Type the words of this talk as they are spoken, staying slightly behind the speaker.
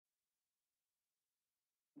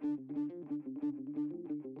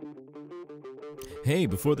Hey,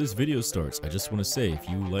 before this video starts, I just want to say, if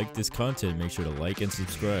you like this content, make sure to like and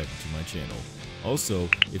subscribe to my channel. Also,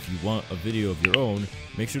 if you want a video of your own,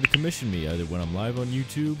 make sure to commission me either when I'm live on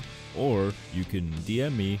YouTube, or you can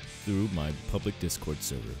DM me through my public Discord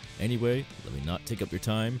server. Anyway, let me not take up your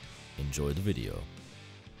time. Enjoy the video.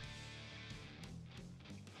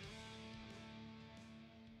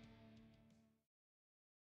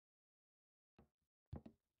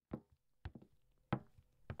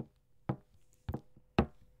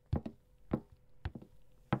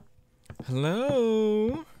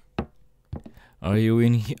 Hello? Are you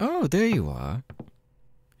in here? Oh, there you are.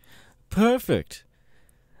 Perfect.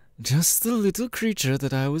 Just the little creature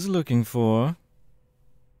that I was looking for.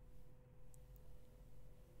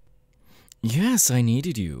 Yes, I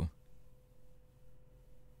needed you.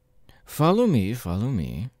 Follow me, follow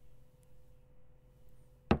me.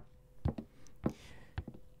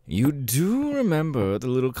 You do remember the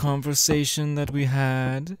little conversation that we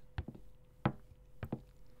had?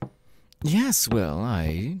 Yes, well,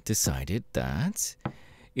 I decided that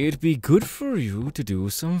it'd be good for you to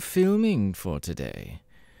do some filming for today.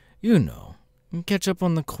 You know, catch up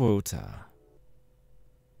on the quota.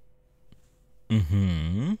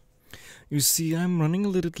 You see, I'm running a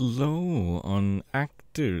little low on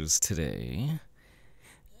actors today.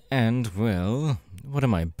 And, well, one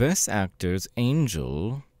of my best actors,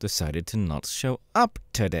 Angel, decided to not show up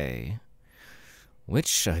today.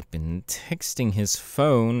 Which I've been texting his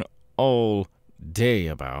phone all day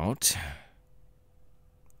about,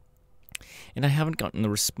 and I haven't gotten a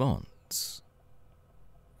response.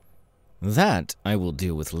 That I will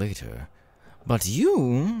deal with later, but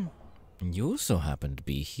you so happen to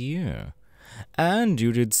be here, and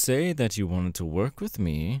you did say that you wanted to work with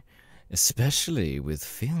me, especially with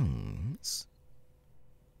films.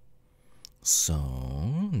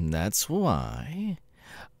 So, that's why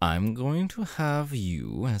I'm going to have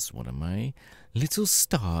you as one of my little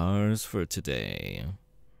stars for today.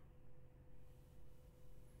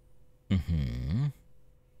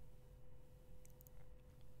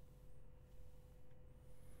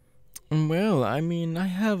 Well, I mean, I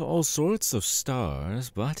have all sorts of stars,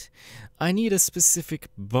 but I need a specific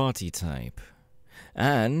body type.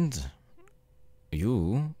 And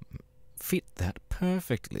you fit that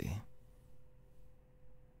perfectly.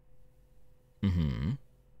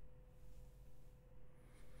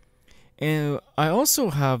 And I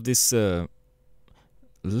also have this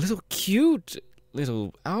little cute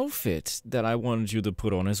little outfit that I wanted you to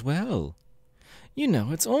put on as well. You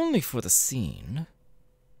know, it's only for the scene.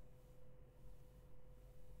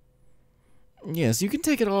 Yes, you can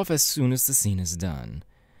take it off as soon as the scene is done.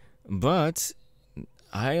 But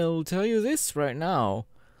I'll tell you this right now.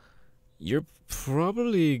 You're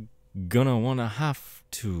probably gonna wanna have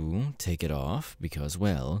to take it off because,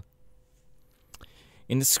 well,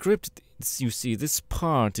 in the script, you see, this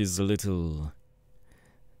part is a little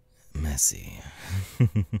messy.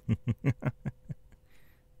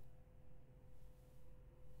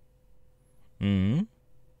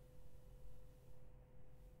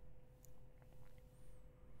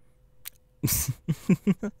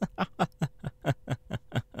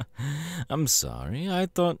 I'm sorry, I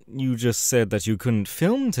thought you just said that you couldn't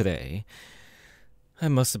film today. I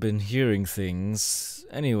must have been hearing things.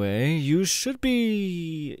 Anyway, you should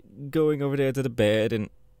be going over there to the bed and...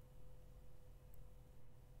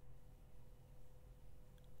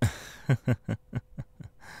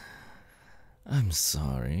 I'm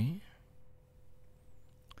sorry.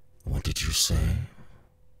 What did you say?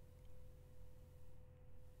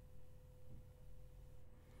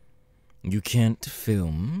 You can't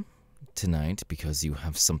film tonight because you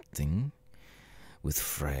have something with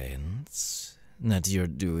friends that you're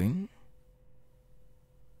doing?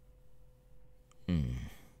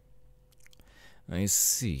 I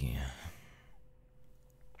see.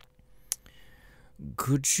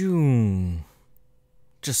 Could you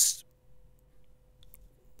just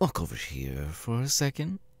walk over here for a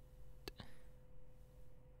second?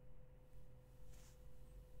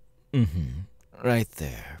 Right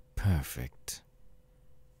there. Perfect.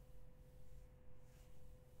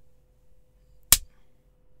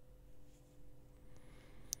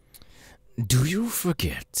 Do you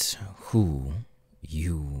forget who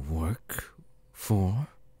you work for?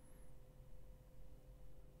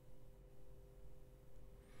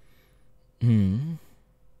 Do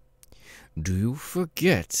you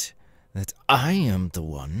forget that I am the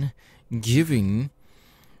one giving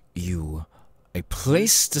you a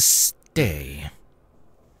place to stay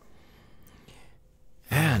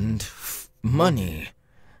and money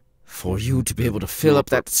for you to be able to fill up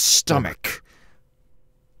that stomach?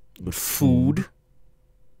 with food.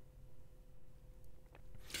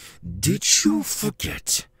 Did you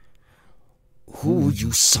forget who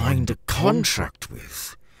you signed a contract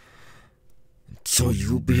with? So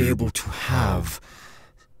you'll be able to have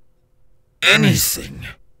anything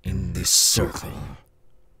in this circle.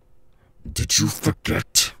 Did you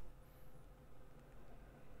forget?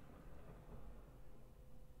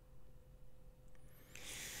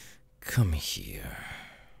 Come here.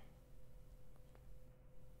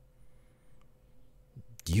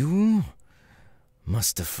 You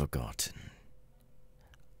must have forgotten.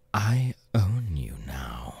 I own you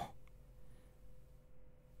now.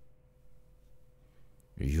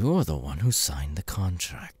 You're the one who signed the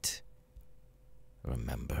contract.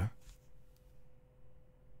 Remember?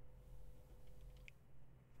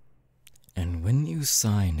 And when you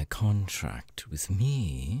sign a contract with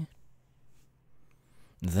me,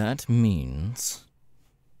 that means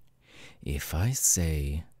if I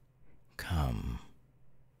say come,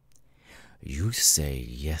 you say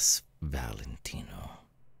yes, Valentino.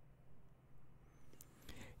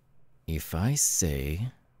 If I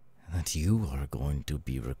say that you are going to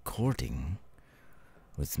be recording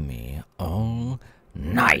with me all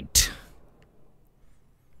night,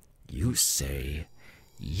 you say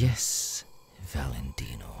yes,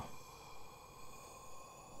 Valentino.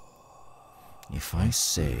 If I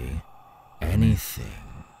say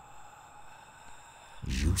anything,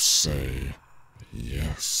 you say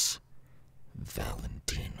yes,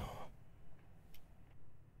 Valentino.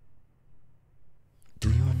 Do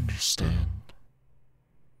you understand?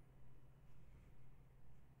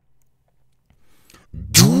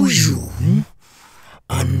 Do you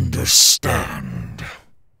understand?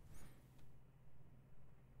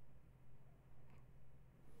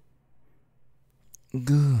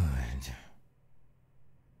 Good.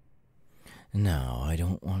 Now, I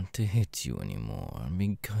don't want to hit you anymore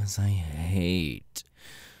because I hate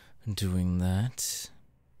doing that.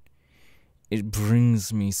 It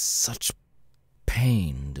brings me such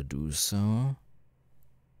pain to do so.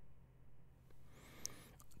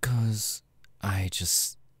 'Cause I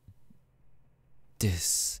just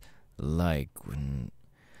dislike when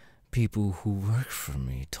people who work for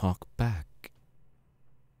me talk back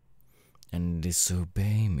and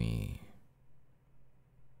disobey me.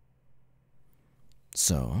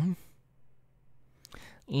 So,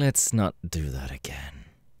 let's not do that again.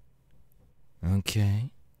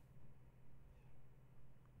 Okay?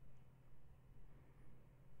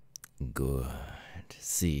 Good.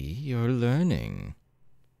 See, you're learning.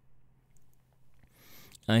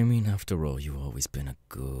 I mean, after all, you've always been a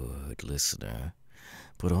good listener,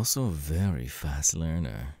 but also a very fast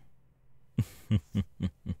learner.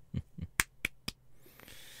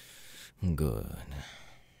 Good.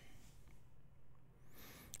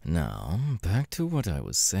 Now, back to what I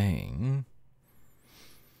was saying.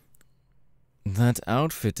 That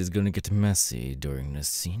outfit is going to get messy during this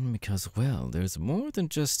scene because, well, there's more than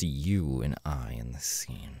just you and I in the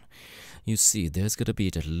scene. You see, there's going to be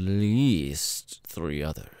at least 3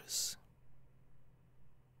 others.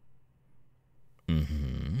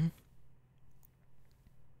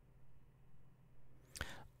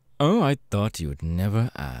 Oh, I thought you would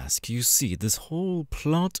never ask. You see, this whole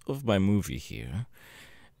plot of my movie here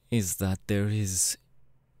is that there is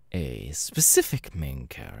a specific main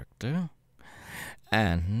character,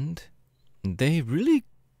 and they really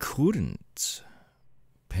couldn't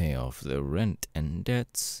pay off their rent and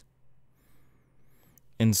debts.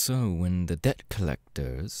 And so when the debt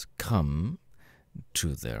collectors come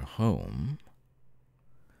to their home,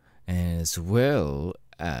 as well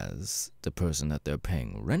as the person that they're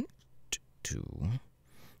paying rent to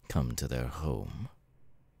come to their home,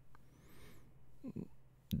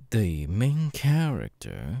 the main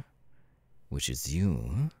character, which is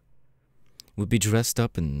you, would be dressed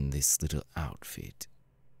up in this little outfit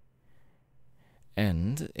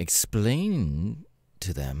and explain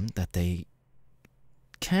to them that they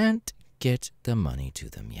can't get the money to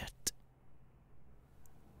them yet.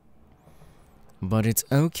 But it's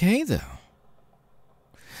okay though,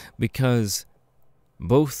 because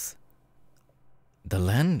both the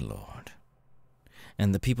landlord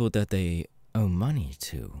and the people that they owe money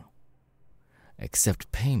to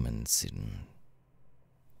accept payments in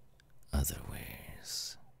other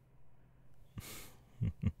ways.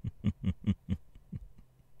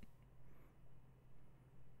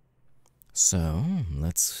 So,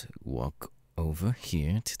 let's walk over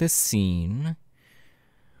here to the scene.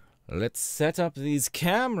 Let's set up these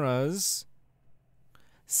cameras.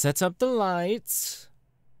 Set up the lights.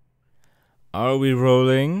 Are we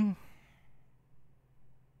rolling?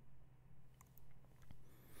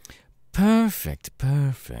 Perfect,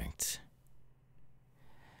 perfect.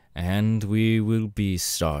 And we will be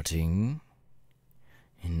starting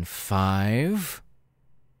in 5,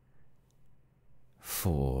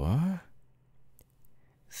 4,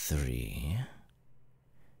 3,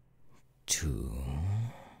 2.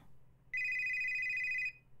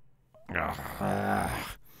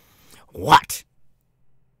 What?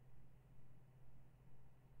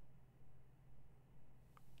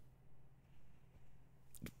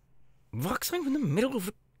 Vox, I'm in the middle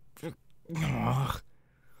of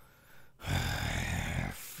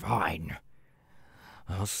Fine.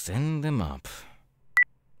 I'll send them up.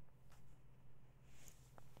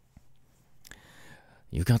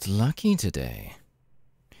 You got lucky today.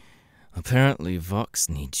 Apparently Vox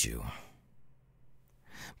needs you.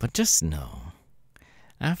 But just know,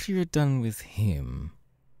 after you're done with him,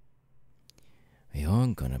 you're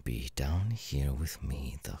gonna be down here with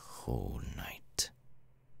me the whole night.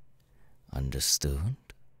 Understood?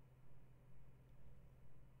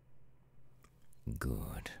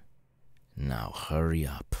 Good. Now hurry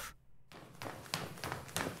up.